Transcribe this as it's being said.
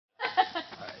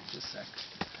a sec.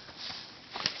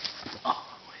 Oh,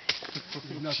 wait.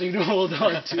 There's nothing to hold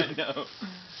on to. I know.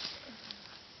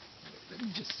 Let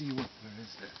me just see where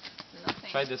is there. Nothing.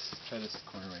 Try this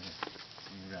corner right here. So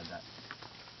you grab that.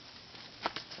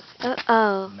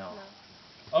 Uh-oh. No.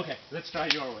 Okay, let's try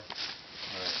your way.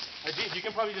 Alright. You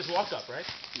can probably just walk up, right?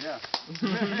 Yeah.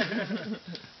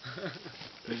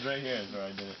 It's right here is where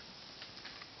I did it.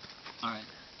 Alright.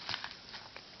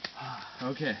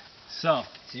 Okay, so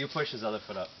you push his other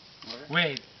foot up.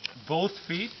 wait, both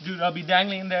feet? Dude, I'll be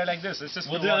dangling there like this. It's just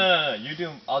We'll do no. You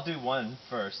do. I'll do one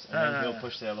first, and then he'll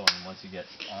push the other one once you get.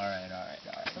 Alright.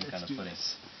 Some kind of footing.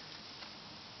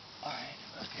 Alright.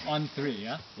 Okay. On 3,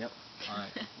 yeah? Yep.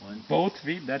 Alright. Both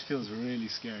feet? That feels really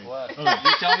scary. What? Okay.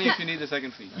 You tell me if you need the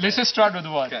second feet. Let's just start with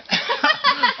 1. Okay.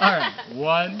 Alright.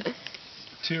 1,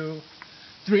 2,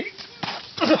 3.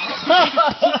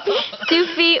 2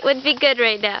 feet would be good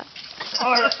right now.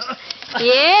 Alright.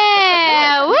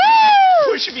 Yeah! Woo!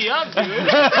 Push me up, dude.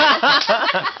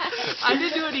 I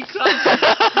didn't do any crunches.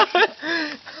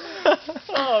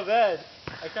 Oh man.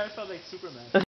 I kind of felt like Superman.